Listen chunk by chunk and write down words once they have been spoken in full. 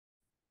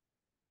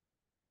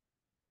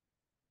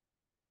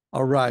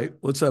All right.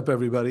 What's up,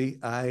 everybody?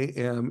 I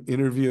am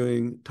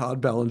interviewing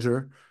Todd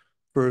Ballenger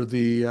for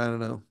the, I don't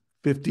know,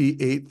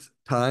 58th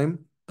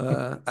time.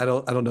 I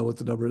don't know what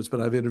the number is,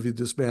 but I've interviewed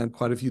this man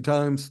quite a few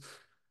times,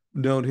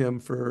 known him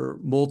for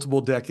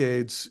multiple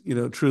decades,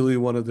 truly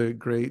one of the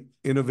great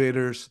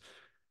innovators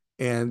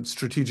and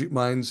strategic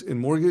minds in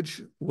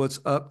mortgage. What's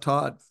up,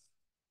 Todd?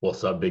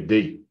 What's up, Big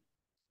D?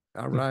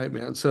 All right,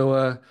 man.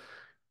 So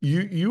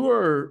you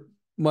are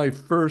my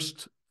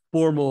first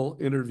formal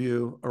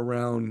interview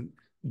around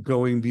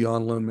going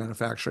beyond loan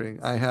manufacturing.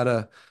 I had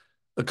a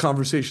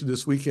conversation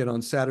this weekend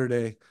on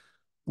Saturday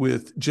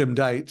with Jim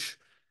Deitch,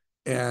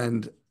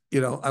 and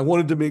I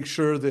wanted to make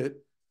sure that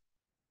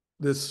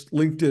this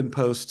LinkedIn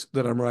post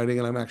that I'm writing,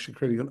 and I'm actually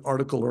creating an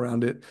article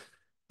around it,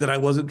 that I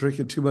wasn't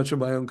drinking too much of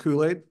my own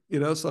Kool-Aid,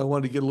 so I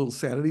wanted to get a little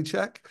sanity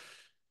check.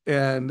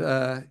 And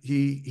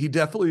he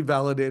definitely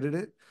validated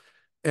it.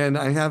 And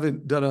I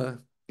haven't done a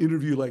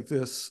interview like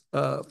this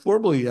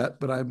formally yet,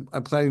 but I'm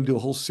planning to do a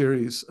whole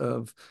series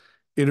of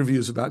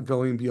interviews about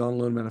going beyond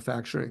loan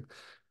manufacturing.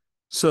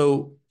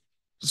 So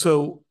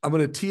so I'm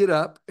going to tee it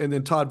up, and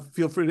then Todd,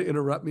 feel free to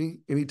interrupt me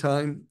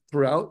anytime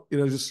throughout.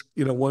 Just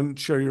one,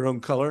 share your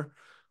own color,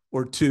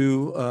 or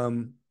two,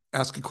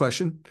 ask a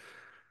question.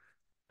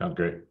 Sounds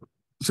great.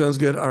 Sounds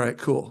good. All right,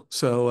 cool.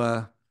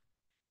 So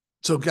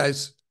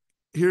guys,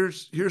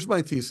 here's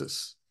my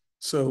thesis.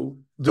 So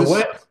So this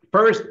what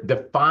first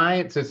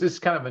define, since this is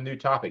kind of a new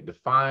topic,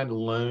 define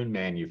loan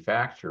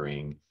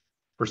manufacturing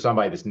for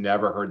somebody that's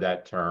never heard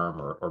that term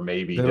or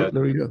maybe There, does.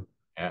 there we go.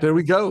 Yeah. There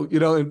we go.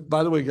 And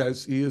by the way,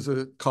 guys, he is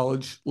a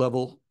college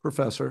level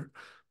professor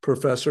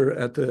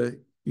at the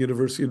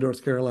University of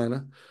North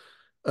Carolina.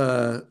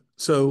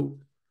 So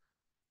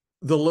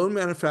the loan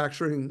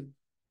manufacturing,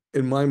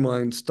 in my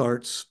mind,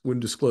 starts when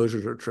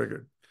disclosures are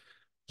triggered.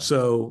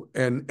 So,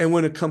 and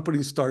when a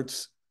company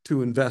starts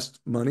to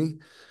invest money,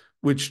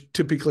 which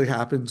typically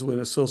happens when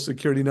a social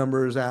security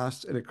number is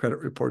asked and a credit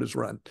report is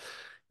run,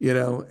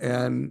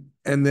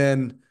 and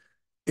then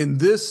in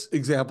this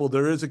example,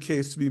 there is a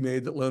case to be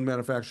made that loan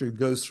manufacturing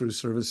goes through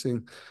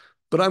servicing,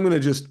 but I'm going to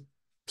just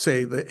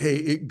say that, hey,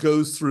 it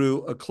goes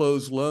through a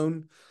closed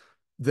loan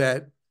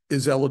that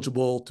is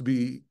eligible to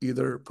be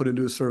either put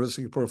into a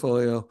servicing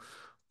portfolio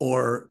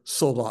or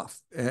sold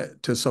off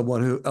to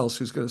someone else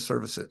who's going to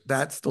service it.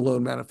 That's the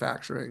loan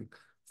manufacturing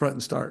front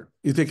and start.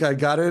 You think I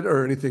got it,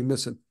 or anything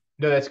missing?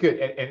 No, that's good.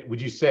 And would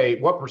you say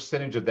what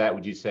percentage of that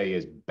would you say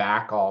is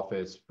back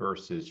office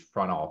versus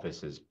front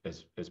office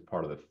as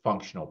part of the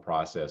functional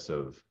process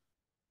of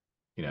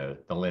the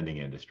lending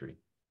industry?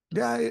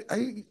 Yeah,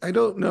 I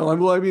don't know.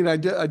 I mean, I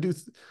do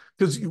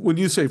because when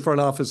you say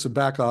front office and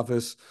back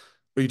office,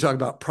 are you talking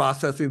about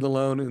processing the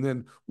loan, and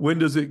then when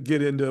does it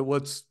get into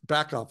what's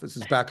back office?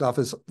 Is back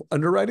office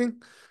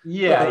underwriting?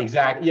 Yeah,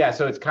 exactly. Yeah,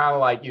 so it's kind of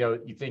like,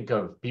 you think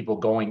of people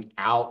going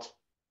out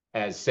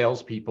as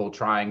salespeople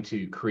trying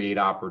to create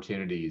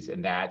opportunities,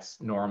 and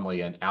that's normally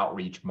an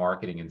outreach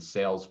marketing and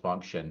sales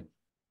function.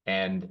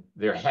 And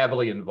they're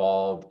heavily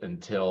involved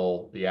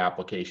until the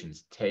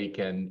application's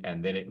taken,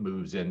 and then it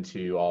moves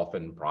into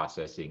often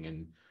processing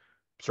and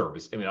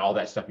service. I mean, all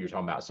that stuff you're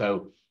talking about.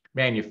 So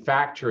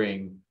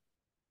manufacturing,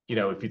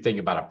 if you think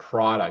about a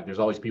product, there's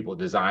always people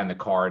that design the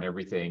car and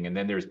everything. And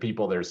then there's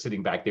people that are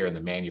sitting back there in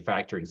the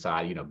manufacturing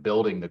side,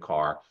 building the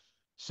car.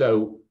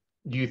 So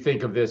do you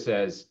think of this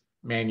as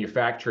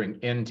manufacturing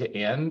end to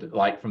end,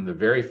 like from the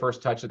very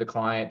first touch of the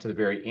client to the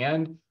very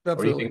end? Or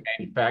do you think Absolutely.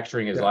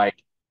 manufacturing is Yeah. like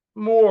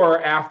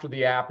more after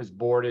the app is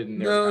boarded and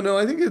they're No, kind no,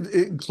 I think it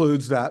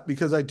includes that,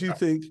 because I do of,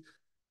 think,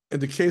 and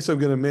the case I'm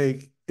going to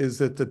make is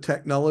that the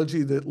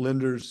technology that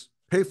lenders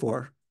pay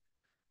for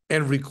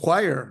and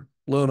require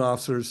loan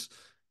officers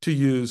to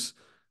use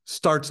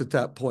starts at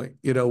that point.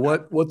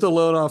 What the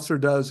loan officer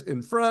does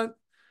in front,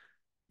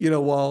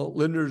 while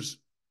lenders,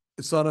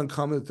 it's not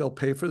uncommon that they'll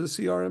pay for the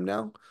CRM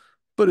now,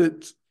 but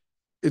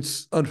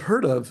it's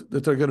unheard of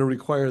that they're going to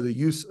require the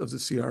use of the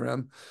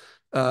CRM.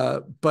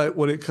 But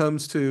when it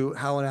comes to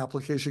how an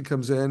application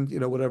comes in,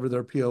 whatever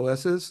their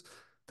POS is,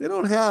 they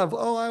don't have,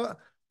 I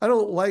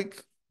don't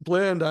like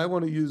Blend, I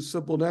want to use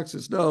Simple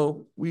Nexus.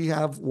 No, we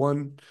have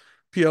one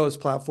POS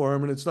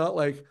platform, and it's not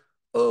like,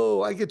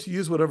 oh, I get to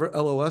use whatever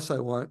LOS I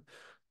want,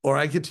 or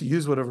I get to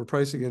use whatever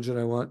pricing engine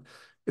I want.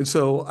 And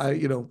so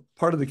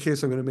part of the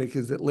case I'm going to make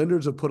is that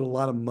lenders have put a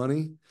lot of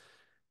money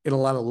and a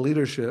lot of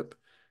leadership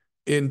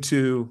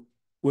into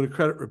when a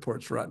credit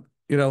report's run.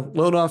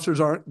 Loan officers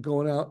aren't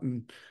going out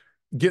and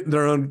getting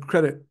their own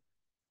credit,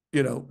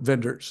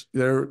 vendors.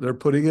 They're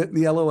putting it in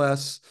the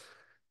LOS,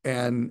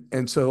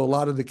 and so a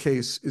lot of the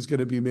case is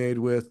going to be made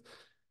with,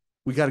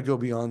 we got to go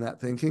beyond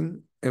that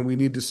thinking, and we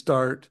need to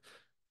start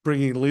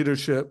bringing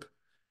leadership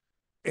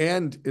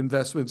and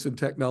investments in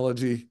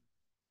technology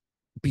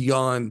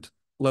beyond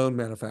loan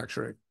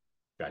manufacturing.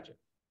 gotcha,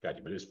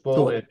 gotcha. But it's full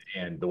Cool. end to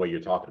end the way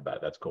you're talking about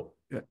it. That's cool.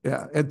 Yeah,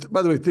 yeah. And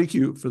by the way, thank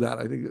you for that.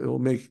 I think it will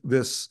make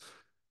this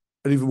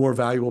an even more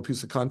valuable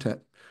piece of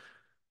content.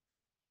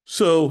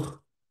 So,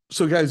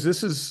 so guys,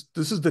 this is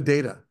the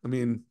data. I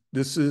mean,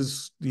 this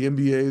is the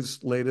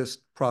MBA's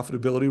latest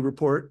profitability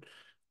report.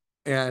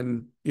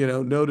 And,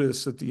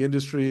 notice that the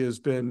industry has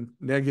been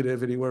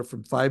negative anywhere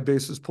from 5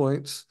 basis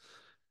points.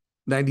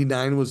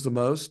 99 was the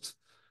most,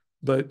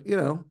 but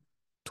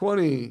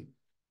 20,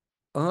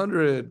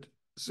 100,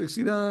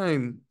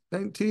 69,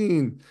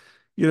 19,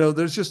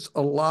 there's just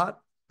a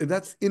lot, and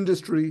that's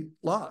industry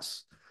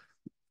loss.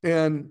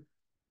 And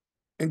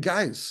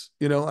guys,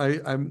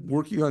 I'm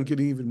working on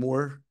getting even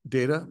more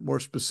data, more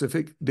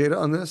specific data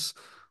on this,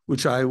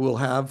 which I will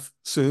have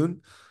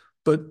soon.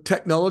 But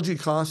technology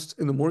costs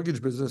in the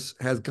mortgage business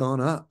has gone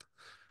up.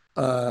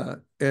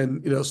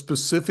 And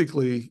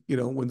specifically,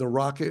 when the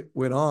rocket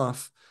went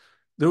off,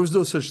 there was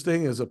no such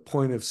thing as a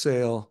point of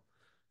sale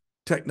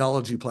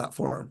technology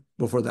platform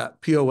before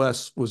that.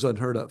 POS was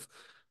unheard of.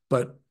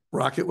 But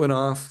rocket went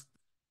off,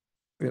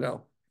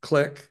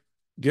 click,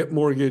 get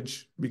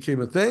mortgage became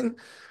a thing.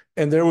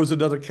 And there was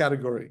another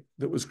category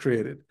that was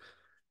created.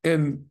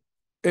 And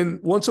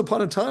once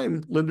upon a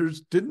time,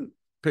 lenders didn't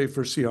pay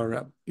for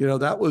CRM.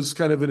 That was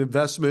kind of an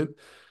investment,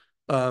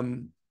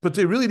 but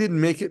they really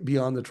didn't make it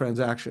beyond the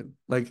transaction.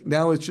 Like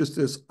now it's just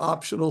this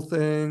optional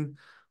thing.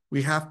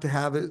 We have to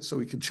have it so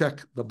we can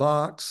check the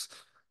box.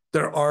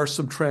 There are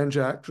some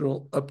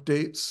transactional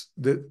updates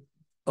that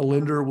a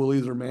lender will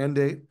either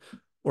mandate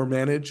or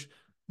manage.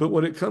 But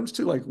when it comes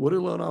to like, what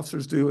do loan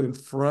officers do in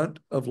front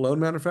of loan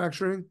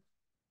manufacturing?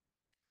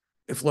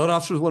 If loan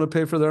officers want to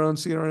pay for their own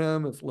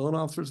CRM, if loan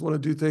officers want to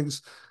do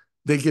things,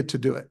 they get to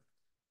do it.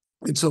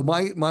 And so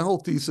my whole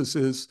thesis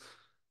is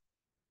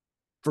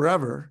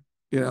forever,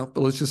 but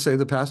let's just say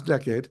the past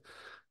decade,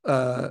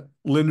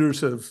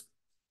 lenders have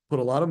put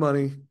a lot of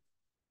money,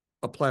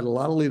 applied a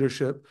lot of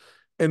leadership.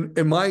 And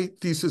my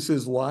thesis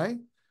is why?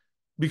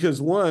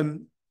 Because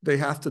one, they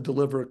have to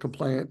deliver a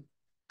compliant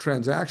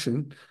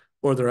transaction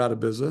or they're out of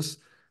business.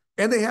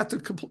 And they have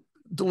to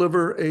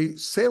deliver a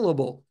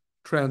saleable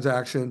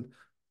transaction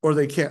or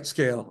they can't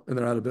scale and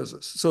they're out of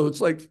business. So it's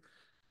like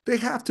they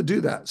have to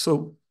do that.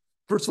 So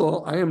first of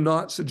all, I am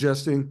not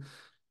suggesting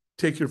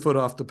take your foot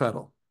off the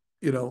pedal.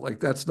 Like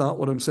that's not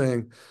what I'm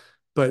saying.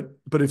 But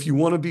if you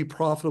want to be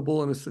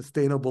profitable in a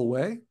sustainable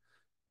way,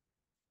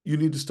 you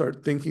need to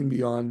start thinking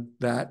beyond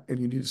that and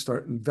you need to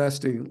start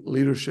investing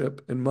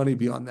leadership and money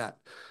beyond that.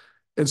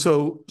 And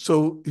so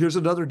here's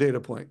another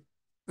data point.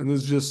 And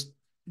this is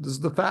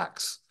the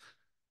facts.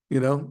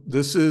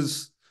 This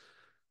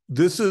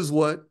is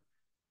what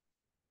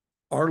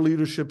our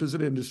leadership as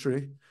an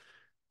industry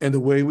and the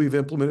way we've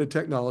implemented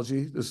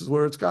technology, this is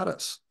where it's got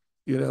us.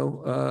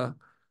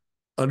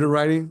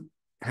 Underwriting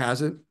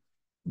hasn't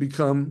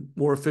become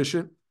more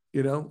efficient,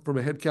 from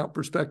a headcount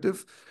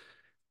perspective.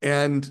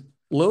 And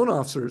loan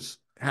officers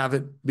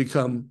haven't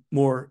become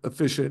more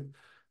efficient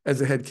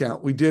as a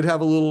headcount. We did have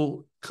a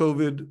little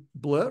COVID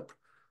blip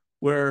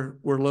where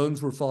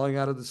loans were falling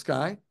out of the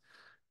sky.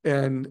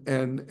 And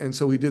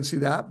so we did see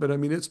that. But I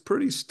mean, it's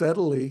pretty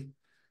steadily,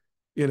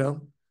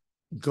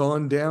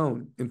 gone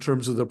down in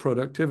terms of the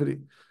productivity.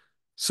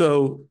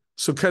 So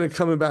kind of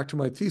coming back to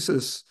my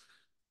thesis,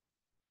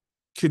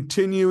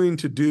 continuing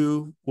to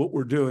do what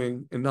we're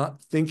doing and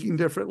not thinking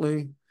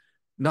differently,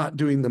 not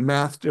doing the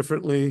math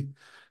differently,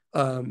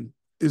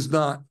 is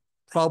not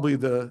probably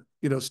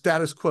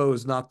status quo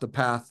is not the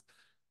path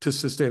to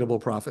sustainable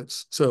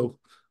profits. So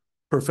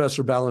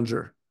Professor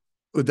Ballenger,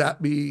 would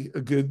that be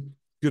a good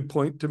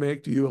point to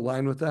make? Do you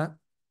align with that?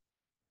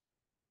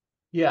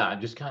 Yeah,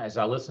 just kind of as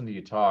I listen to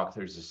you talk,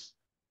 there's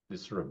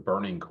this sort of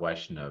burning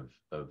question of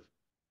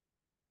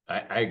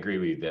I agree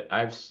with you that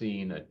I've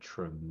seen a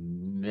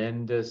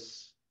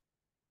tremendous,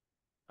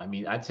 I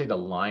mean, I'd say the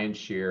lion's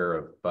share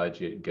of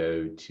budget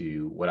go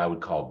to what I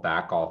would call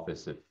back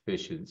office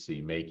efficiency,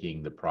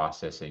 making the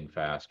processing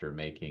faster,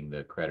 making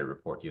the credit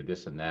report,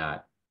 this and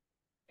that,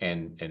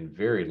 and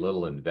very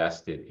little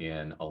invested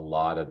in a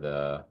lot of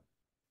the,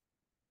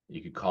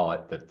 you could call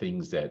it the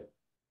things that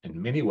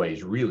in many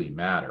ways really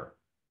matter.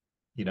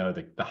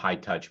 The high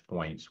touch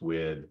points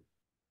with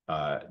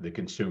the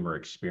consumer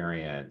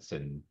experience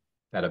and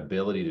that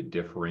ability to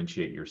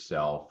differentiate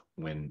yourself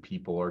when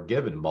people are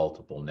given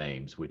multiple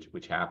names,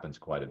 which happens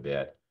quite a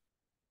bit.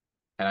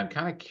 And I'm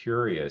kind of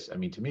curious. I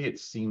mean, to me, it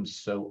seems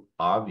so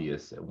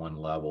obvious at one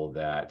level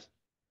that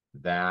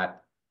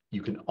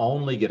you can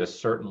only get a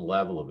certain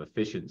level of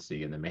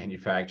efficiency in the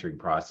manufacturing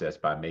process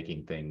by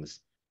making things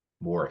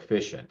more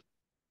efficient.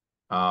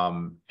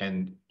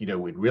 And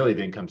it really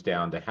then comes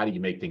down to how do you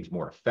make things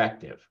more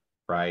effective,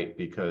 right?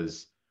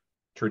 Because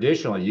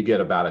traditionally, you get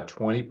about a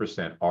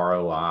 20%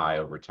 ROI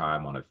over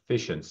time on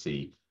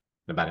efficiency,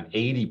 and about an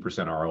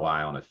 80%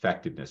 ROI on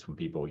effectiveness when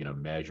people,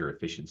 measure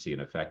efficiency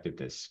and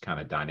effectiveness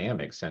kind of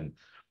dynamics. And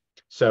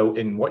so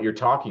in what you're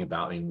talking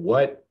about, I mean,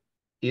 what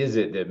is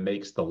it that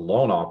makes the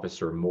loan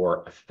officer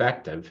more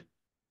effective?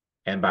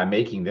 And by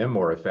making them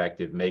more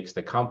effective, makes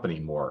the company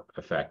more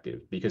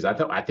effective? Because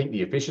I think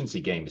the efficiency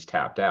game is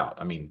tapped out.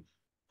 I mean,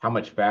 how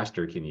much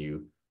faster can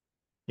you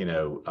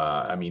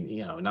I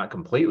mean, not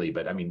completely,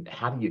 but I mean,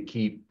 how do you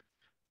keep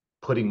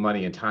putting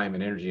money and time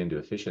and energy into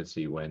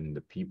efficiency when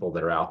the people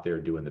that are out there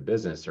doing the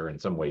business are in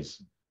some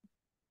ways?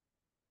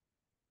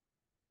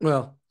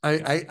 Well,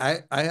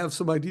 I have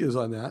some ideas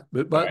on that.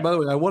 But by the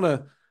way, I want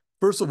to,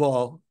 first of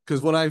all,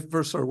 because when I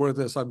first started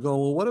working this, I'm going,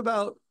 well, what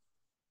about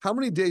how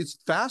many days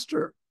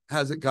faster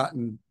has it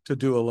gotten to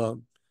do a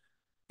loan?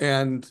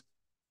 And,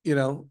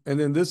 and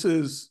then this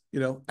is,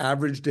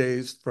 average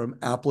days from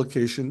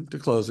application to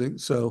closing.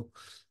 So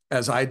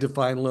as I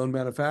define loan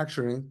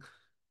manufacturing,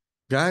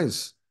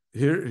 guys,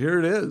 here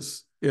it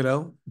is,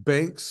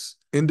 banks,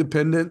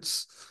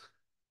 independents,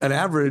 an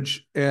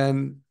average.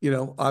 And,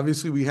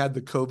 obviously we had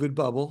the COVID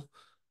bubble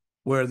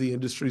where the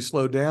industry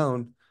slowed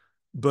down,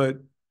 but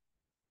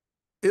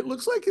it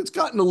looks like it's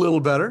gotten a little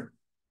better,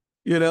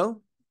 you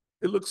know?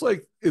 It looks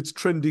like it's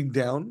trending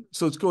down,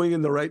 so it's going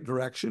in the right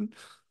direction,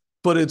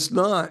 but it's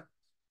not,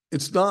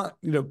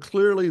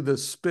 clearly the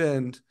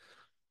spend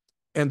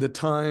and the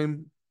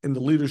time and the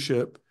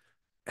leadership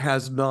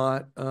has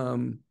not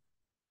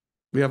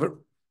we haven't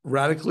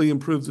radically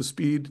improved the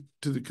speed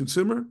to the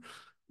consumer.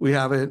 We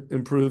haven't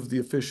improved the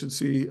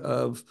efficiency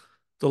of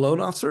the loan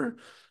officer.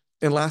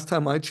 And last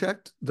time I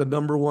checked, the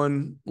number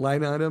one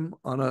line item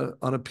on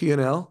a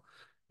P&L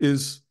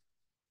is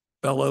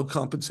LO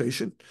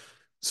compensation.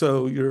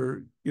 So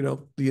the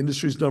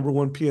industry's number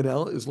one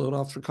P&L is loan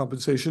officer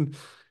compensation.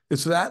 And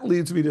so that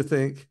leads me to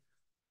think,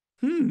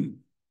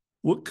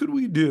 what could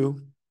we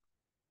do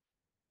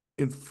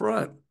in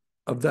front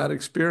of that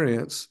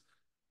experience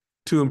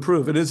to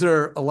improve? And is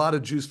there a lot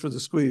of juice for the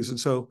squeeze? And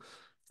so,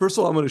 first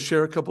of all, I'm going to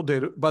share a couple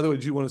data. By the way,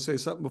 do you want to say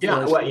something before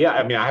Yeah, well, yeah.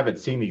 I mean, I haven't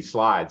seen these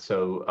slides,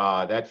 so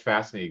that's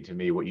fascinating to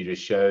me. What you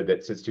just showed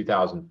that since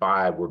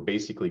 2005, we're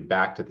basically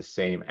back to the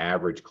same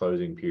average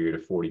closing period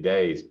of 40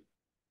 days.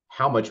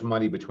 How much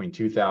money between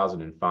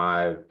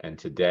 2005 and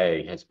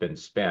today has been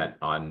spent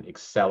on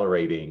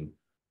accelerating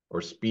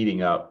or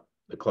speeding up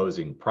the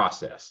closing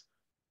process?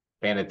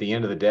 And at the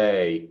end of the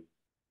day,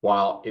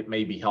 while it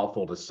may be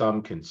helpful to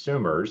some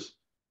consumers,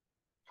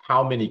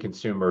 how many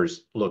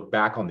consumers look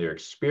back on their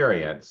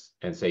experience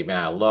and say,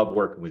 man, I love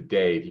working with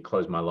Dave. He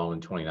closed my loan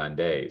in 29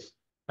 days.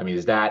 I mean,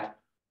 is that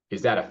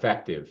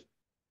effective?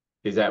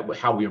 Is that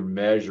how we're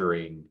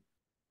measuring?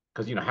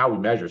 Because, how we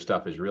measure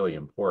stuff is really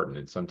important.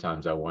 And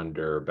sometimes I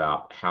wonder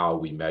about how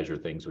we measure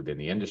things within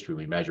the industry.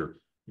 We measure,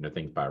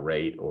 things by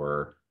rate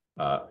or,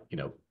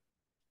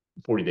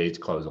 40 days to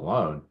close a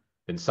loan.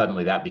 Then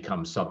suddenly that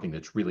becomes something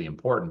that's really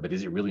important. But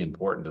is it really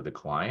important to the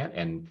client?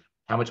 And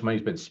how much money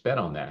has been spent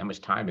on that? How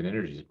much time and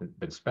energy has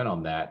been spent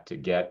on that to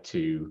get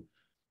to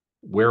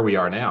where we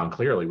are now? And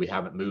clearly we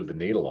haven't moved the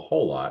needle a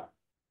whole lot.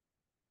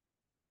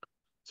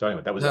 So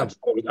anyway, I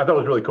thought it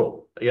was really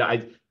cool. Yeah,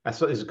 I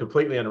saw, this is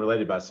completely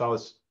unrelated, but I saw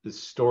this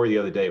story the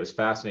other day. It was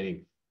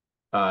fascinating.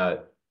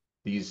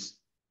 These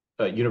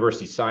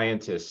university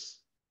scientists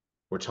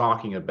were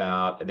talking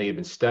about, and they had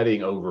been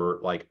studying over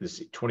like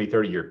this 20,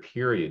 30-year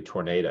period,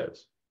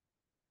 tornadoes.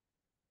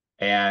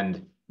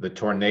 And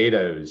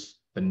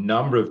the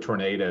number of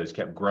tornadoes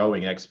kept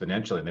growing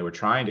exponentially, and they were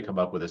trying to come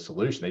up with a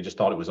solution. They just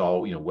thought it was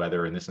all,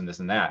 weather and this and this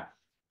and that.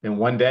 And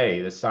one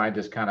day, the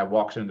scientist kind of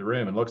walks into the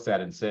room and looks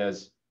at it and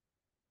says,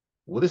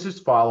 well, this is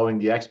following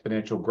the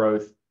exponential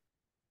growth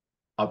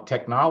of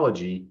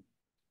technology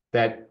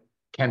that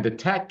can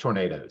detect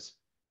tornadoes.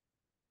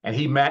 And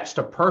he matched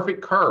a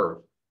perfect curve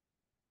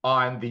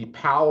on the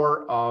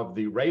power of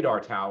the radar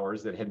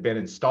towers that had been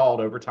installed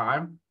over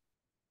time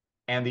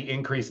and the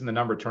increase in the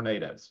number of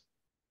tornadoes.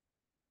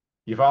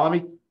 You follow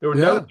me? There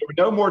were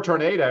no more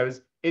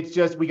tornadoes. It's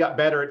just we got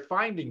better at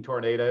finding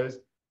tornadoes,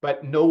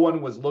 but no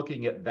one was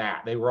looking at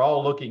that. They were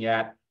all looking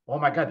at, oh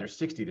my God, there's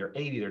 60, they're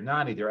 80, they're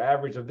 90, they're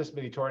average of this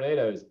many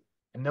tornadoes.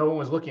 And no one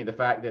was looking at the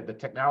fact that the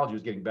technology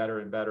was getting better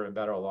and better and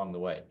better along the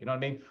way. You know what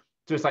I mean?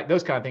 So it's like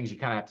those kind of things you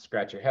kind of have to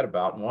scratch your head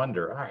about and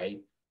wonder, all right,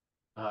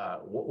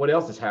 what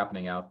else is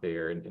happening out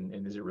there?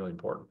 And is it really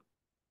important?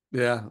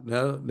 Yeah,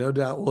 no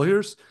doubt. Well,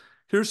 here's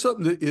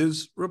something that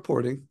is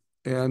reporting.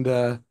 And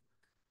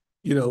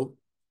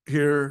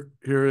here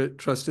at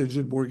Trust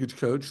Engine Mortgage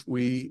Coach,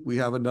 we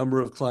have a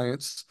number of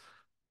clients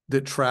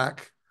that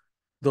track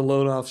the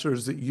loan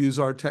officers that use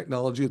our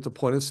technology at the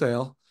point of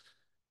sale.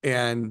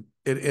 And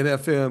at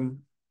NFM,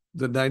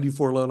 the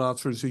 94 loan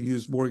officers who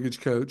use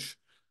Mortgage Coach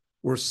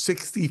were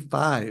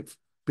 65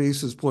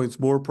 basis points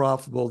more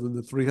profitable than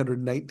the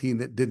 319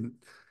 that didn't.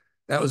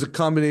 That was a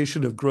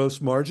combination of net gross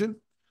margin,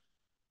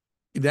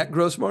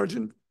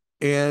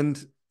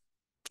 and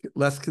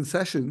less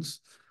concessions,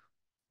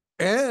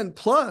 and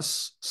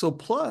plus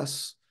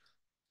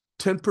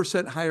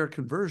 10% higher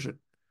conversion.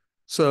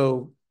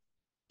 So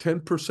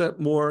 10%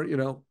 more,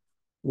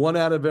 one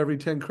out of every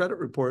 10 credit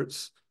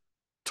reports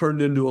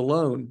turned into a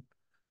loan,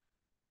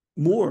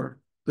 more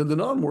than the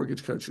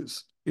non-mortgage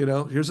coaches.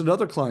 Here's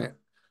another client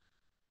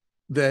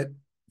that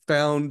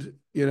found,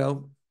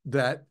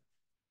 that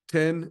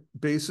 10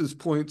 basis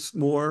points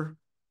more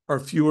or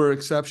fewer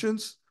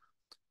exceptions,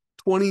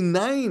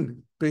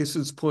 29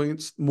 basis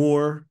points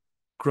more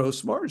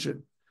gross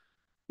margin,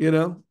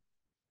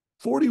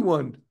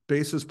 41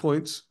 basis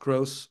points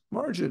gross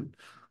margin.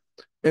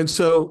 And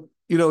so,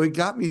 it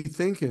got me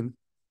thinking,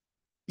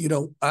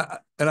 and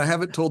I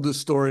haven't told this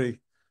story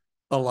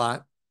a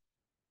lot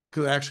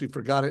because I actually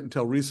forgot it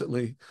until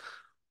recently.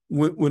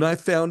 when I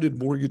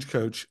founded Mortgage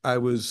Coach, I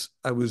was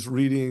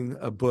reading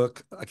a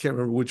book. I can't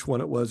remember which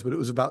one it was, but it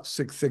was about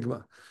Six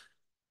Sigma.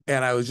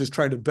 And I was just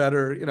trying to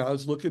better, I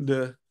was looking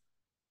to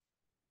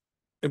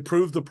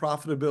improve the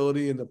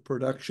profitability and the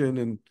production.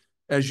 And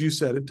as you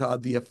said it,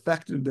 Todd, the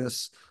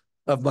effectiveness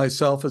of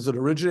myself as an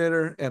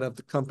originator and of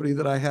the company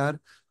that I had.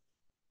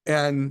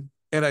 And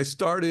I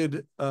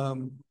started, I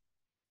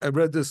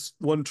read this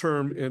one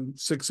term in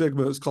Six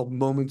Sigma, it's called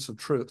moments of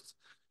truth,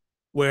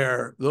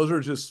 where those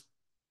are just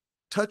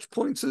touch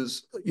points,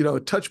 a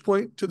touch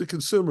point to the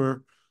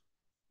consumer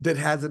that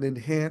has an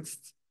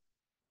enhanced,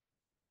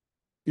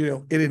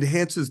 it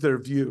enhances their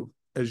view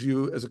as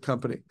you as a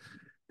company.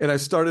 And I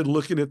started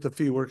looking at the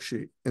fee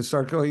worksheet and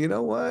started going, you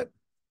know what?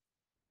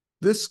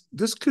 This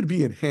could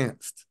be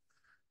enhanced.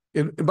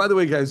 And by the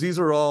way, guys, these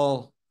are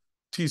all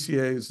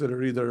TCAs that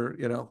are either,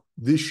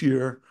 this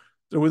year,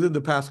 they're within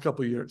the past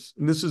couple of years.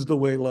 And this is the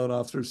way loan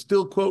officers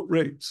still quote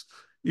rates,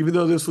 even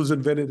though this was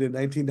invented in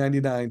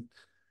 1999.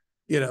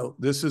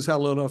 This is how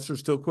loan officers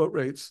still quote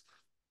rates.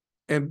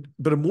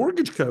 But a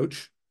mortgage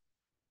coach,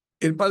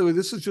 and by the way,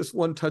 this is just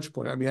one touch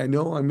point. I mean, I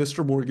know I'm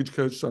Mr. Mortgage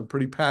Coach, so I'm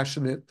pretty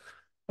passionate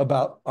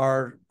about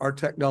our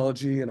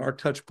technology and our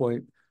touch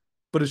point,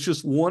 but it's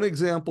just one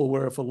example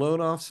where if a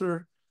loan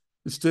officer,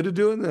 instead of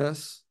doing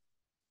this,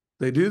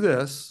 they do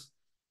this,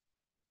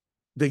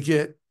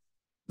 they're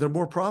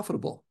more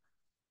profitable.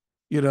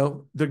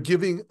 They're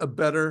giving a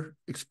better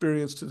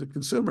experience to the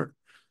consumer.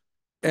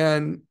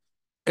 And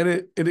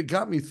it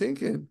got me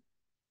thinking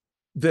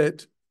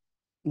that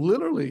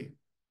literally,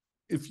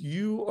 if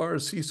you are a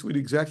C-suite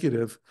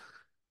executive,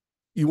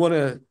 you want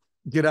to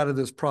get out of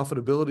this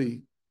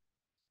profitability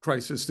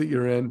crisis that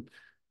you're in.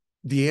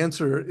 The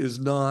answer is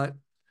not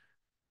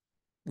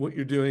what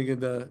you're doing in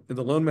the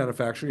loan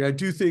manufacturing. I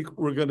do think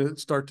we're going to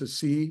start to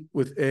see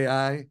with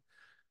AI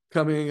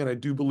coming, and I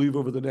do believe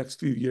over the next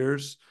few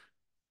years,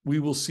 we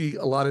will see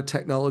a lot of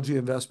technology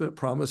investment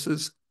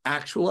promises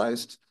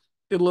actualized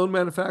in loan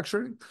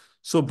manufacturing.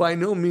 So by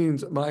no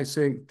means am I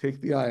saying take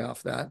the eye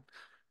off that,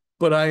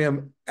 but I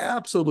am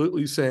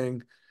absolutely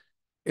saying,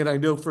 and I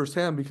know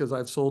firsthand because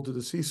I've sold to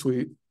the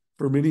C-suite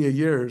for many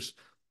years,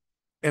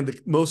 and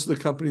most of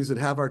the companies that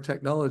have our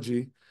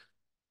technology,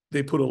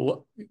 they put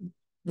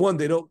one,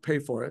 they don't pay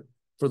for it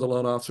for the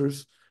loan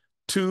officers.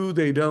 Two,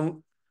 they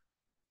don't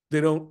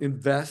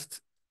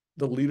invest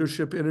the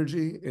leadership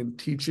energy in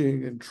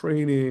teaching and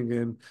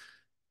training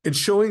and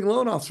showing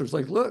loan officers,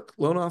 like, look,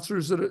 loan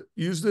officers that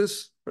use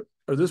this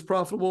are this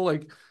profitable.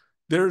 Like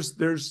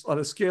there's on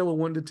a scale of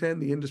 1 to 10,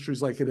 the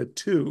industry's like at a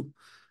 2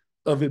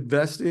 of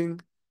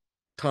investing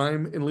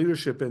time and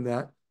leadership in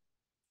that.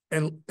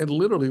 And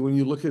literally, when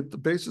you look at the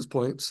basis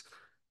points,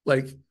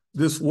 like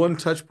this one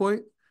touch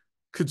point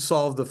could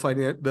solve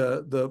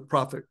the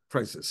profit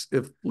crisis.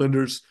 If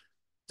lenders,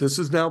 this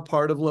is now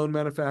part of loan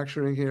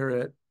manufacturing here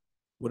at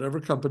whatever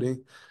company,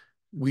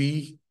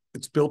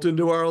 it's built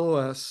into our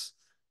LOS,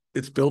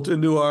 it's built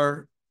into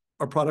our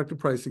product and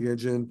pricing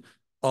engine.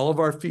 All of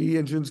our fee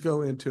engines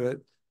go into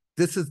it.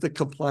 This is the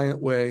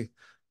compliant way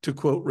to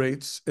quote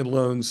rates and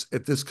loans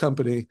at this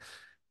company.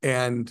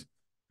 And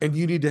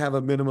you need to have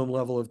a minimum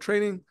level of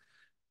training,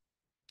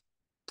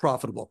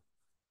 profitable.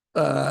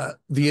 The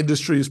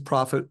industry's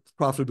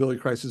profitability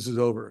crisis is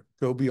over.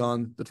 Go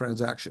beyond the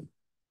transaction.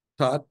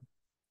 Todd?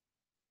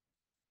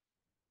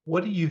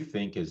 What do you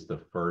think is the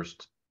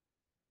first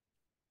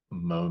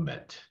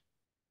moment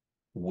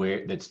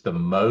where that's the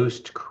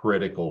most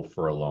critical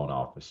for a loan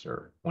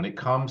officer when it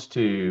comes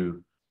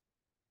to,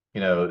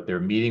 they're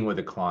meeting with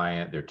a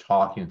client, they're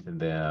talking to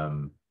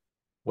them?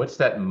 What's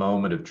that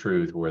moment of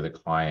truth where the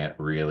client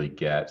really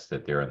gets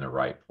that they're in the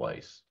right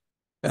place?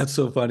 That's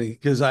so funny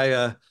because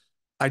I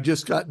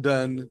just got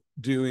done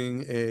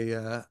doing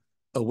a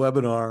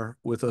webinar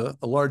with a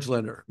large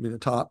lender. I mean, a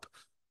top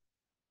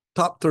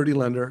 30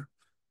 lender,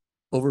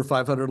 over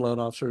 500 loan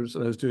officers,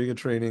 and I was doing a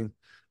training.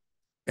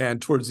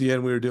 And towards the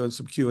end, we were doing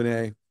some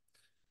Q&A,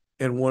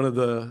 and one of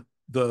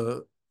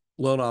the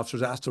loan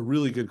officers asked a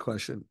really good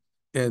question,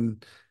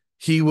 and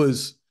he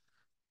was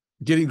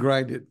getting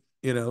grinded.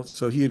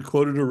 So he had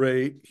quoted a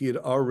rate, he had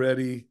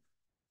already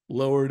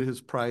lowered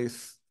his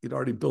price, he'd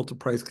already built a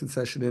price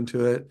concession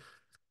into it,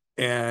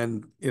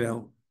 and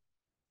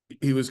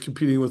he was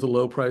competing with a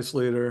low price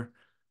leader,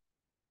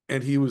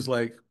 and he was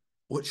like,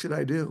 what should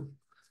I do?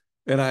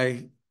 And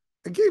I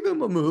gave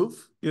him a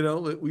move,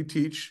 that we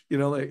teach,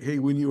 like, hey,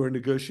 when you are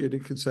negotiating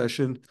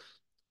concession,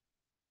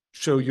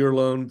 show your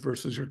loan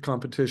versus your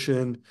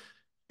competition.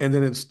 And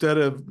then instead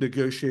of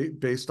negotiate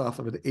based off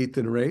of an eighth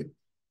in rate,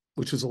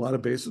 which is a lot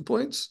of basis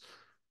points,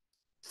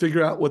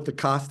 figure out what the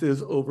cost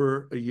is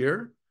over a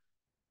year.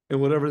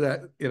 And whatever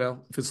that,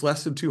 if it's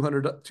less than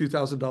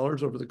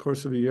 $2,000 over the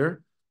course of a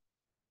year,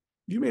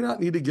 you may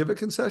not need to give a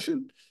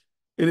concession.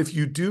 And if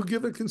you do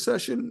give a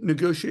concession,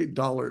 negotiate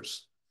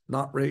dollars,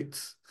 not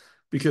rates,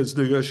 because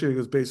negotiating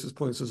with basis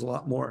points is a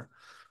lot more.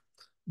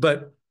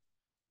 But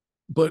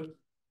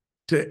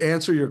to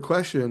answer your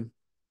question,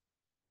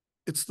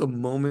 it's the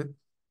moment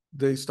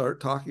they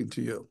start talking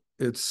to you.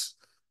 It's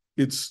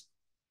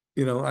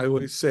I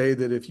always say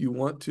that if you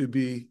want to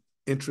be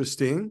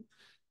interesting.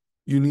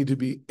 You need to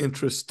be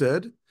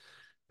interested.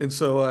 And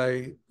so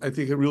I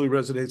think it really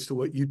resonates to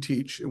what you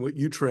teach and what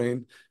you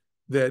train,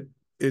 that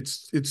it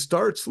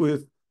starts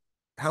with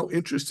how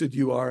interested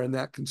you are in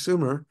that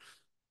consumer,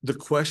 the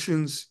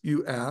questions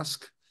you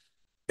ask,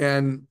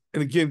 and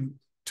again,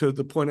 to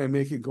the point I'm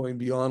making, going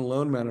beyond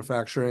loan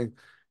manufacturing,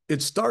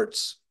 it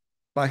starts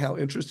by how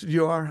interested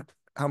you are,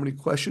 how many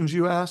questions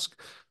you ask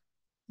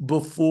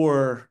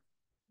before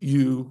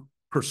you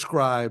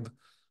prescribe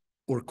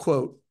or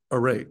quote a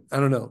rate. I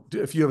don't know.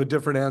 If you have a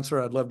different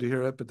answer, I'd love to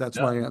hear it, but that's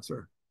No, my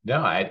answer.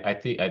 no, I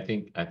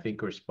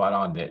think we're spot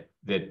on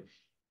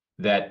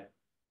that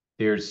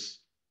there's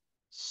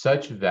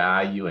such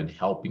value in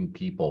helping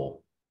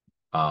people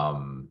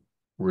um,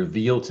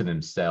 reveal to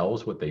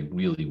themselves what they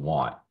really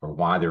want or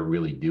why they're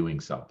really doing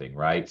something,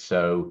 right?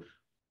 So,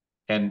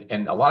 and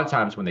a lot of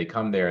times when they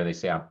come there and they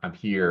say, I'm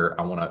here,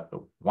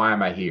 why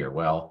am I here?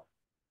 Well,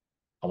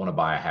 I want to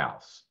buy a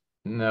house.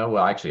 No,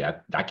 well, actually,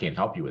 I can't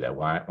help you with that.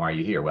 Why are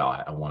you here? Well,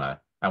 I want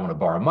to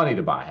borrow money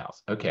to buy a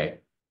house. Okay.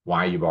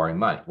 Why are you borrowing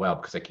money? Well,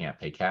 because I can't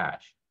pay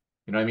cash.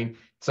 You know what I mean?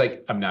 It's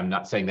like, I'm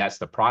not saying that's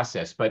the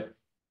process, but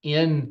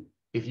in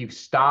if you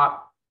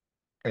stop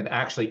and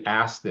actually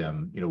ask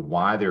them,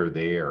 why they're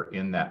there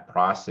in that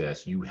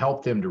process, you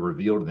help them to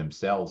reveal to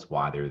themselves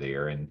why they're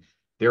there. And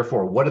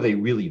therefore, what do they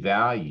really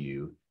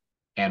value?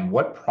 And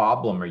what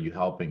problem are you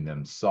helping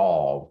them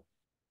solve?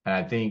 And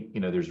I think,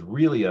 there's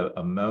really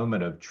a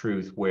moment of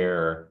truth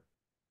where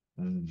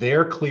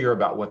they're clear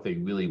about what they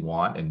really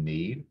want and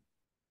need.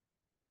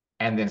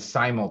 And then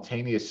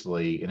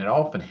simultaneously, and it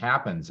often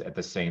happens at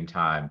the same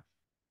time,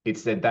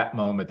 it's at that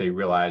moment they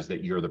realize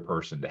that you're the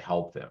person to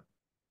help them,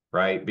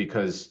 right?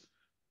 Because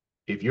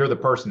if you're the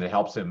person that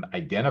helps them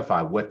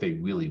identify what they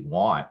really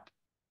want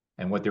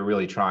and what they're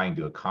really trying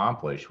to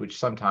accomplish, which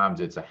sometimes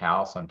it's a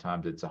house,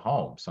 sometimes it's a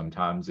home,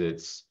 sometimes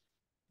it's,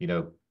 you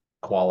know,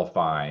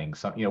 qualifying,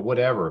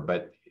 whatever,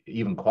 but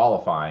even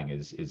qualifying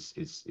is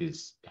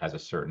has a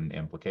certain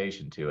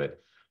implication to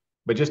it.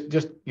 But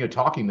just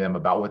talking to them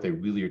about what they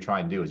really are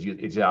trying to do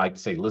it's like to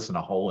say, listen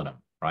a hole in them,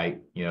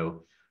 right?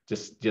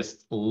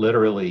 Just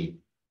literally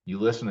you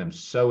listen to them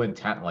so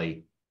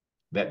intently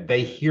that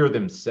they hear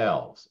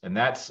themselves. And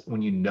that's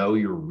when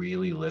you're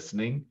really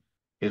listening,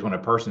 is when a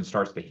person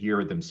starts to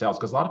hear themselves.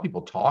 Because a lot of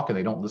people talk and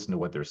they don't listen to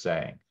what they're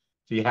saying.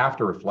 So you have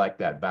to reflect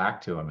that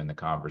back to them in the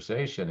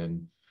conversation.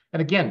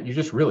 And again, you're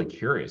just really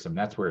curious. I mean,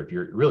 that's where if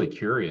you're really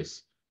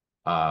curious,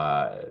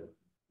 uh,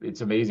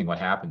 it's amazing what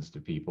happens to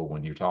people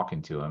when you're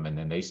talking to them. And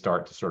then they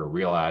start to sort of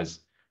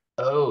realize,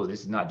 oh, this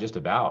is not just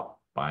about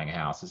buying a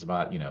house. It's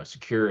about,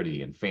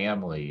 security and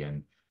family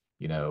and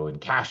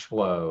cash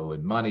flow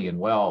and money and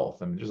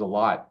wealth. I mean, there's a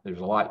lot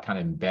kind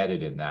of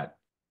embedded in that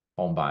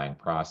home buying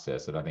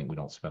process that I think we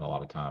don't spend a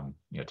lot of time,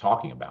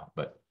 talking about.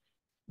 But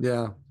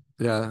Yeah,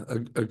 yeah,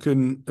 I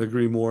couldn't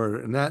agree more.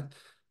 And that,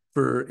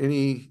 for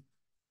any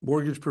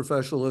mortgage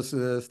professional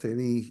listening to this, to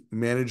any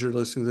manager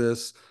listening to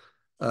this,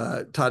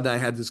 Todd and I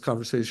had this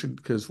conversation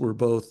because we're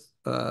both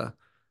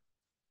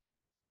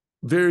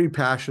very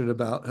passionate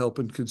about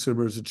helping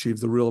consumers achieve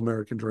the real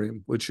American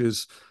dream, which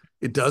is,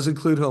 it does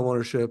include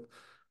homeownership,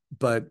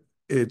 but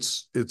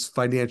it's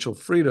financial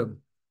freedom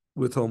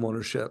with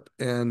homeownership.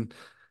 And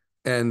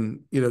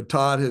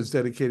Todd has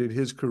dedicated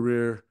his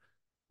career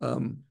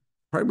um,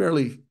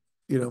 primarily,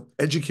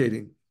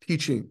 educating,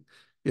 teaching.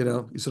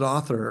 He's an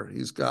author.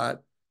 He's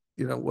got,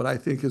 what I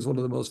think is one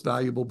of the most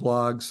valuable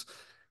blogs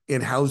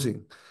in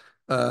housing.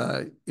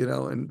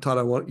 And Todd,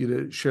 I want you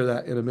to share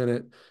that in a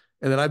minute.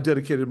 And then I've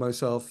dedicated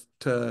myself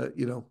to,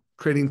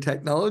 creating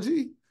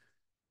technology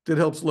that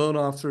helps loan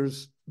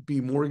officers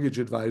be mortgage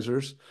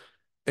advisors.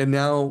 And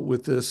now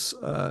with this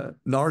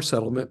NAR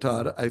settlement,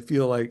 Todd, I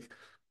feel like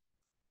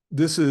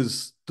this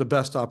is the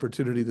best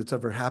opportunity that's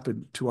ever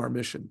happened to our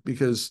mission,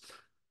 because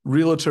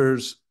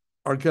realtors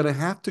are going to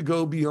have to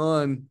go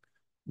beyond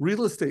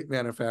real estate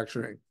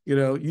manufacturing.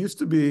 It used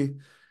to be, if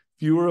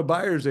you were a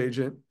buyer's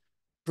agent,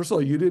 first of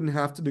all, you didn't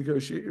have to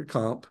negotiate your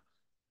comp.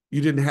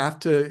 You didn't have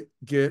to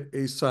get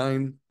a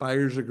signed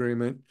buyer's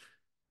agreement.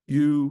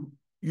 You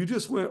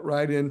just went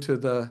right into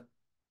the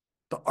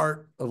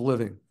art of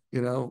living.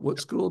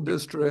 What school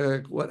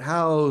district, what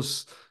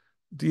house,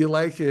 do you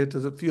like it?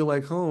 Does it feel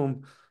like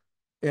home?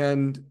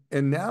 And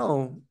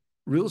now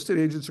real estate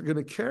agents are going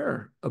to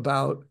care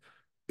about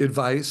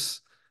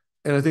advice,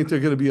 and I think they're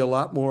going to be a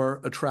lot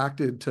more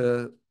attracted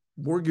to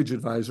mortgage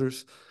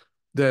advisors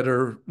that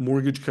are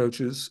mortgage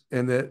coaches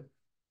and that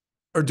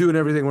are doing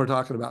everything we're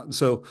talking about. And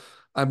so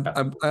I'm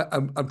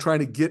trying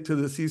to get to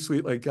the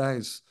C-suite, like,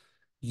 guys,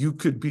 you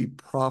could be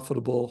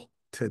profitable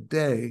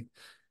today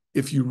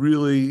if you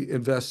really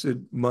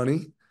invested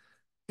money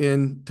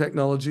in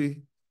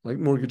technology like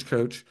Mortgage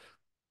Coach,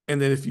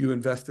 and then if you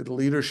invested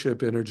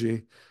leadership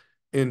energy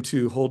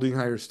into holding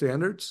higher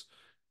standards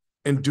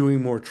and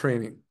doing more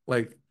training.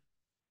 Like,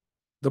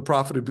 the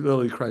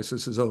profitability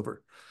crisis is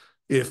over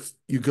if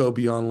you go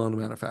beyond loan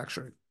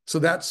manufacturing. So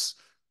that's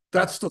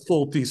the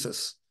full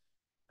thesis.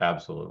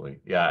 absolutely.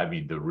 Yeah. I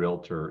mean, the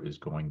realtor is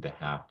going to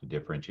have to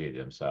differentiate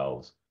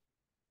themselves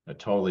a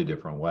totally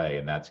different way,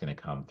 and that's going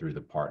to come through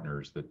the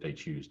partners that they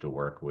choose to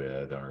work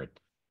with,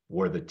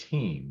 or the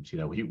teams. You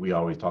know, we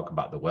always talk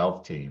about the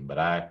wealth team, but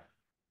I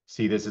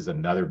see this as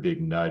another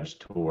big nudge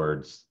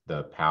towards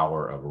the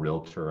power of a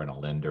realtor and a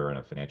lender and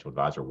a financial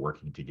advisor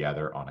working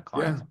together on a Yeah,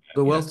 client's,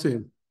 the you know, wealth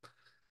team.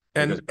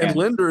 because And man,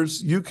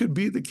 lenders, you could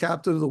be the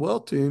captain of the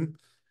wealth team.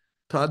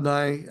 Todd and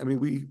I mean,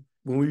 we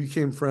when we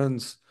became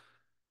friends,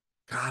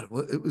 God,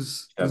 it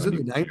was in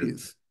 70 the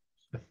years.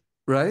 90s,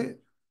 right?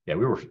 Yeah,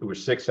 we were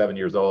 6, 7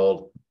 years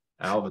old,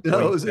 all the No, it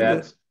swing was in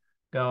the sets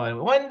going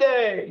one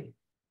day.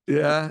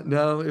 yeah,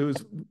 no, it was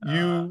Uh,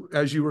 you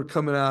as you were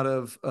coming out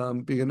of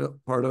being a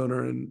part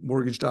owner in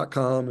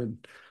mortgage.com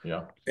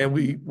yeah, and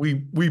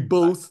we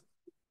both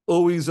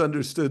always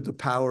understood the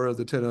power of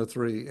the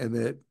 1003 and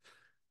that,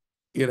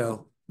 you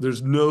know,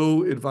 there's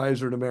no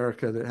advisor in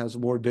America that has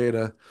more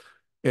data.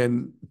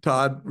 And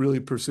Todd really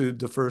pursued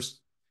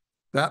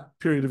that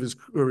period of his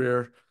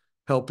career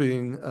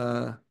helping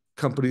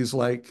companies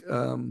like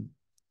um,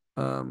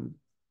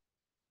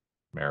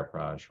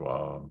 Ameriprise,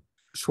 Schwab,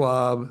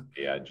 Schwab,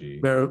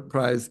 AIG. Merit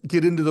Prize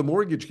get into the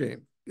mortgage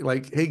game.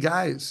 Like, hey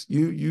guys,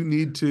 you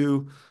need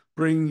to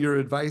bring your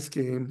advice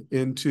game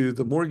into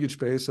the mortgage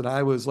space. And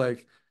I was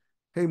like,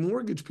 hey,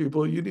 mortgage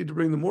people, you need to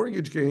bring the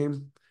mortgage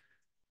game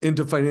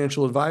into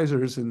financial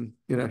advisors. And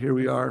you know, here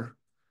we are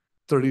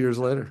 30 years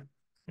later,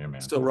 Yeah,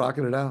 man. still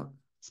rocking it out.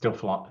 Still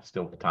flying,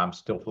 still time's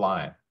still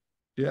flying.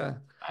 Yeah.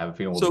 I have a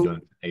feeling we'll be doing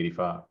So it in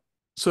 85.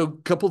 so a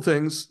couple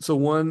things. So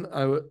one,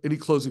 any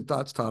closing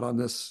thoughts, Todd, on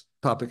this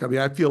topic? I mean,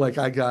 I feel like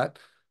I got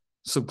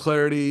some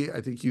clarity.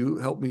 I think you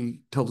helped me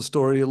tell the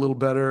story a little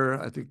better.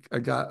 I think I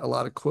got a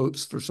lot of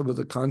quotes for some of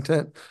the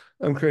content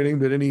I'm creating.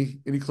 But any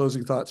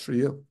closing thoughts for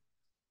you?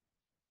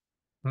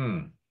 Hmm.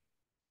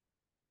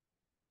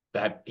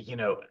 That,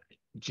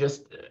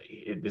 just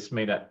this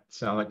may not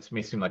sound like, this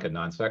may seem like a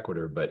non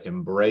sequitur, but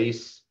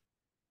embrace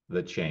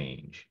the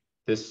change.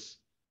 This,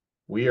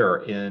 we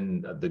are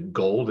in the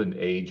golden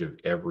age of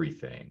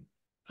everything.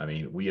 I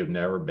mean, we have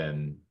never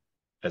been,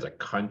 as a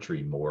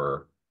country,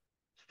 more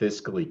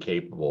fiscally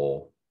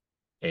capable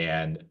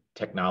and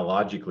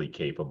technologically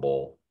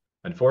capable.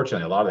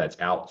 Unfortunately, a lot of that's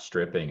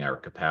outstripping our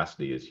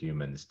capacity as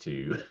humans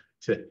to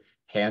to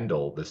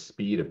handle the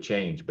speed of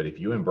change. But if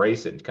you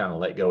embrace it and kind of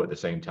let go at the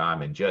same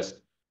time and just,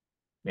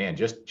 man,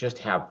 just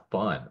have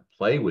fun,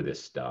 play with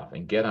this stuff,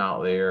 and get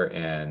out there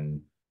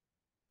and,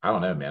 I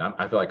don't know, man.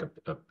 I feel like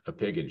a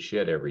pig in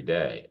shit every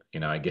day.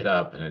 I get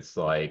up and it's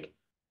like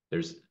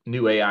there's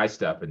new AI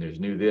stuff and there's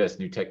new this,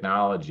 new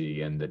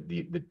technology, and the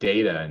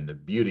data and the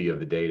beauty of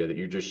the data that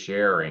you're just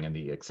sharing and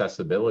the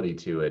accessibility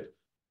to it.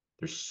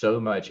 There's so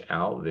much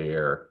out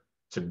there.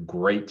 It's a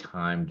great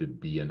time to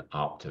be an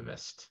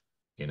optimist.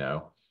 You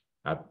know,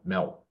 I've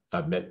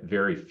met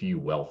very few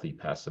wealthy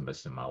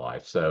pessimists in my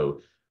life. So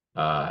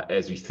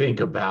as you think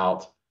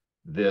about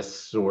this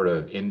sort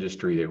of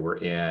industry that we're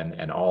in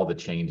and all the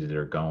changes that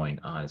are going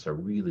on, it's a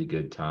really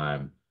good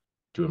time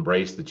to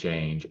embrace the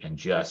change and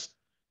just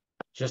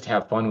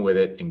have fun with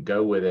it and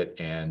go with it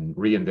and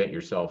reinvent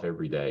yourself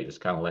every day. Just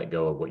kind of let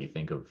go of what you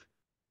think of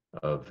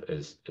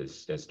as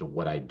to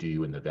what I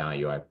do and the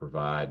value I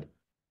provide.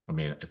 I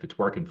mean, if it's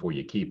working for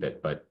you, keep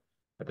it. But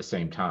at the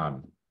same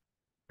time,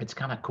 it's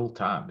kind of cool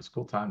time. It's a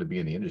cool time to be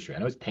in the industry. I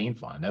know it's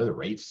painful. I know the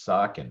rates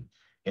suck and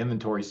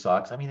inventory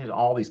sucks. I mean, there's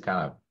all these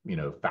kind of,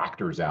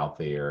 factors out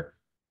there,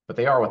 but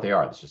they are what they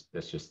are. It's just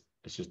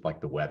like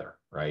the weather,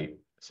 right?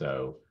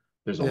 So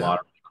there's a Yeah. lot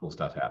of really cool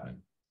stuff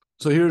happening.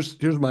 So here's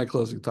my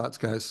closing thoughts,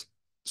 guys.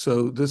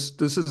 So this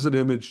is an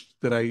image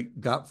that I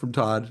got from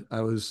Todd. I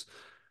was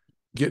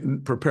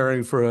getting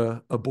preparing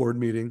for a board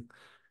meeting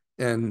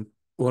and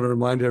want to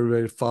remind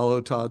everybody to follow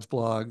Todd's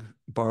blog,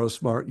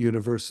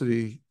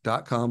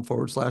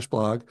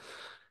 borrowsmartuniversity.com/blog.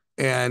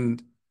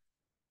 And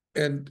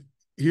and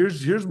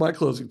here's my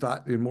closing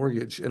thought in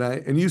mortgage.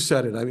 And you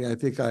said it. I mean, I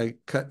think I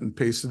cut and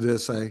pasted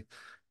this. I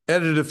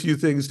edited a few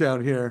things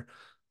down here,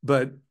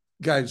 but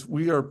guys,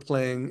 we are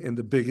playing in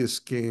the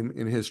biggest game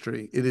in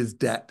history. It is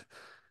debt.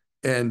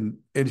 And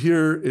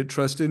here at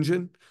Trust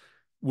Engine,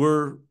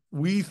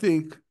 we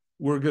think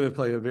we're going to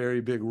play a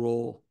very big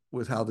role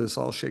with how this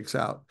all shakes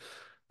out.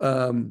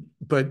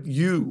 But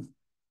you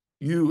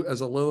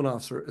as a loan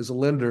officer, as a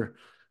lender,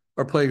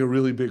 are playing a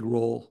really big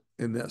role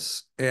in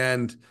this.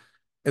 And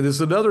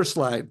there's another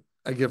slide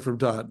I get from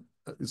Todd.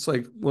 It's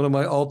like one of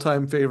my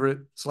all-time favorite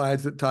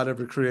slides that Todd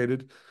ever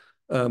created.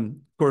 Of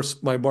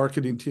course, my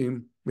marketing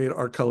team made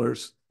our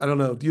colors. I don't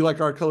know. Do you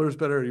like our colors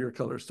better or your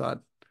colors,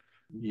 Todd?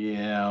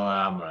 Yeah, well,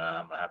 I'm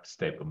gonna have to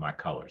stay with my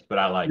colors, but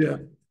I like Yeah.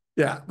 it.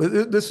 Yeah.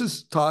 But this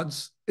is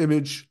Todd's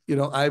image. You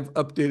know, I've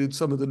updated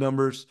some of the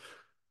numbers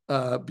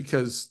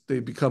because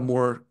they become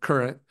more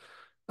current.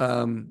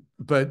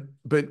 But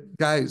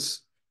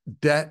guys,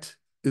 debt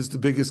is the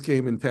biggest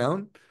game in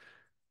town.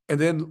 And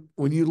then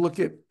when you look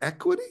at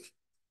equity,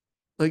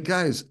 like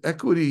guys,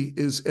 equity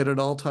is at an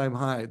all-time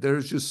high.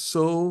 There's just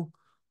so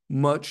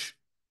much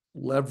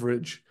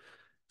leverage,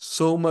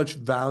 so much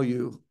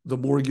value the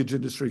mortgage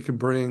industry can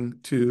bring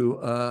to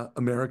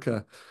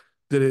America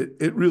that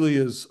it really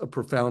is a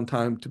profound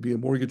time to be a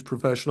mortgage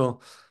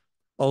professional.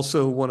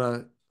 Also want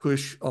to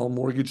push all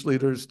mortgage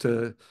leaders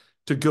to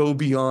go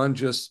beyond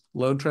just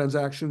loan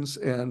transactions.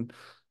 And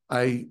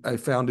I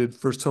founded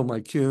First Home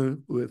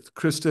IQ with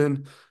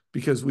Kristen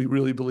because we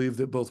really believe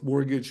that both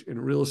mortgage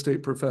and real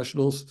estate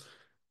professionals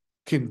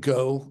can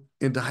go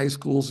into high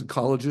schools and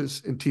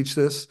colleges and teach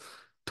this.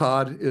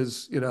 Todd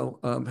is,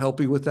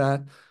 helping with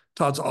that.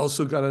 Todd's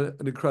also got an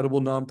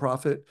incredible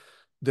nonprofit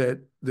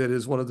that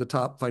is one of the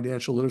top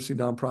financial literacy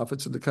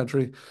nonprofits in the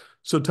country.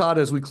 So Todd,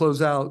 as we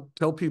close out,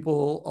 tell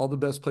people all the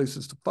best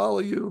places to follow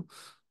you,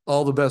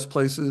 all the best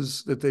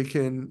places that they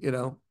can,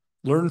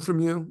 learn from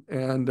you,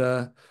 and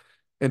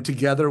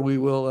together we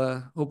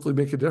will hopefully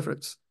make a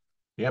difference.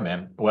 Yeah,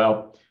 man.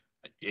 Well,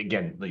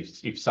 again,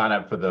 if you sign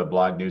up for the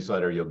blog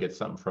newsletter, you'll get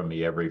something from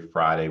me every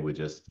Friday with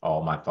just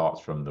all my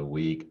thoughts from the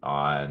week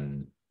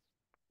on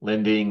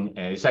lending.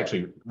 And it's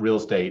actually real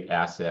estate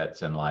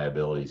assets and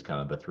liabilities, kind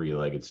of the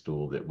three-legged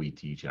stool that we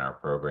teach in our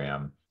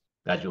program.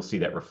 As you'll see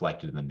that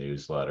reflected in the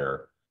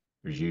newsletter,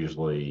 there's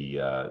usually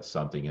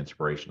something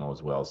inspirational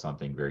as well,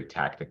 something very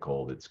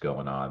tactical that's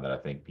going on that I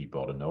think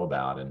people ought to know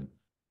about. And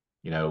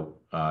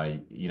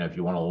if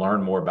you want to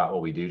learn more about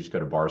what we do, just go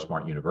to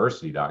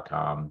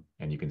barsmartuniversity.com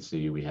and you can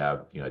see we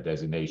have, a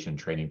designation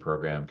training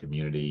program,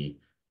 community,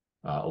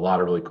 a lot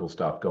of really cool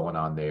stuff going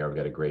on there. We've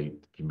got a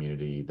great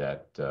community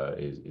that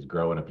is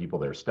growing of people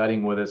that are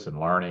studying with us and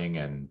learning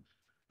and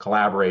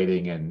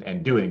collaborating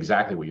and doing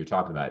exactly what you're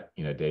talking about,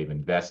 Dave,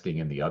 investing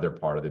in the other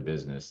part of the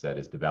business that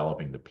is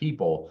developing the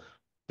people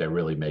that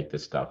really make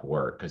this stuff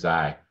work. Because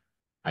I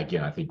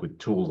think with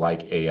tools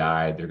like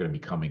AI, they're going to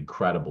become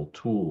incredible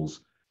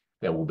tools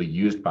that will be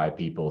used by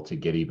people to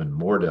get even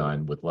more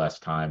done with less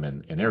time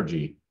and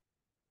energy.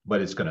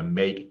 But it's going to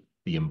make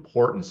the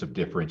importance of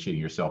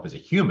differentiating yourself as a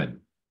human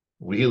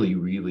really,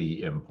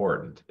 really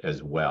important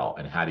as well.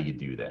 And how do you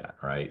do that,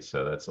 right?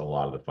 So that's a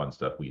lot of the fun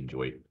stuff we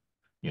enjoy,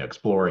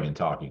 exploring and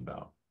talking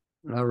about.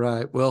 All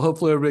right. Well,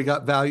 hopefully everybody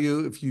got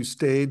value. If you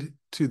stayed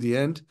to the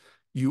end,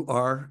 you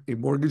are a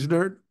mortgage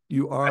nerd.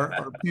 You are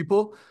our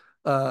people.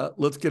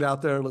 Let's get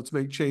out there. Let's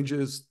make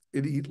changes.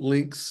 Any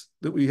links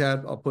that we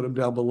had, I'll put them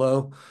down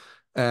below.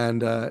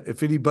 And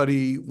if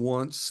anybody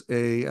wants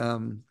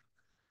the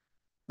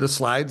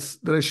slides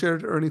that I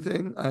shared or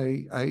anything,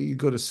 I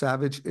go to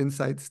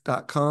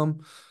savageinsights.com.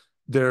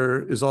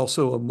 There is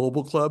also a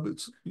mobile club.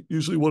 It's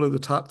usually one of the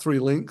top 3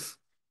 links.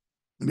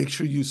 Make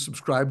sure you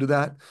subscribe to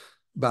that.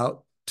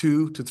 About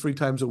 2 to 3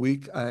 times a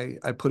week,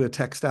 I put a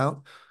text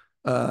out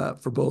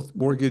for both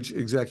mortgage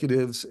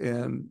executives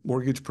and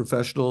mortgage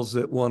professionals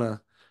that want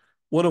to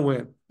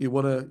win. You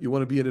want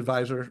to be an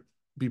advisor,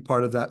 be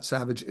part of that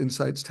Savage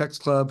Insights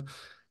text club,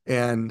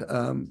 and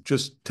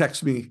just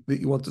text me that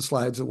you want the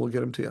slides and we'll get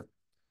them to you.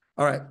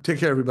 All right. Take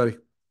care, everybody.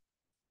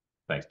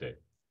 Thanks, Dave.